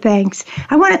 Okay, thanks.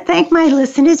 I want to thank my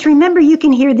listeners. Remember, you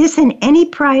can hear this and any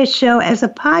prior show as a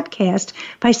podcast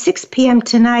by 6 p.m.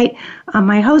 tonight on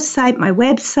my host site, my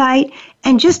website,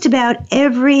 and just about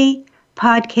every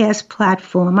podcast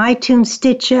platform, iTunes,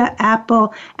 Stitcher,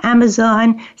 Apple,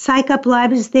 Amazon. Psych Up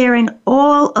Live is there, and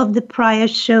all of the prior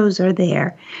shows are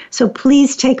there. So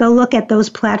please take a look at those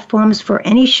platforms for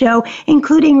any show,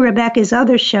 including Rebecca's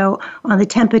other show on the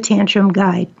Temper Tantrum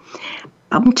Guide.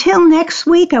 Until next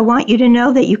week, I want you to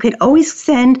know that you could always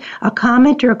send a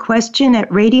comment or a question at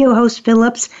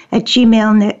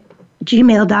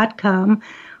radiohostphillips@gmail.com.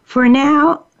 For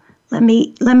now, let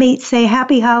me say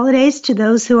happy holidays to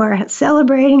those who are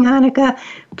celebrating Hanukkah.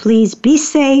 Please be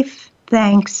safe,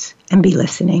 thanks, and be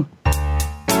listening.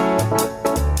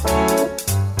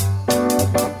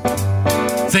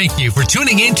 Thank you for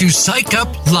tuning in to Psych Up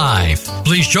Live.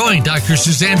 Please join Dr.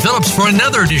 Suzanne Phillips for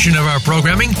another edition of our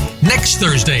programming next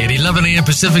Thursday at 11 a.m.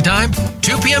 Pacific Time,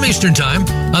 2 p.m. Eastern Time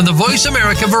on the Voice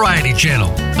America Variety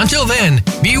Channel. Until then,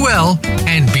 be well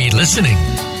and be listening.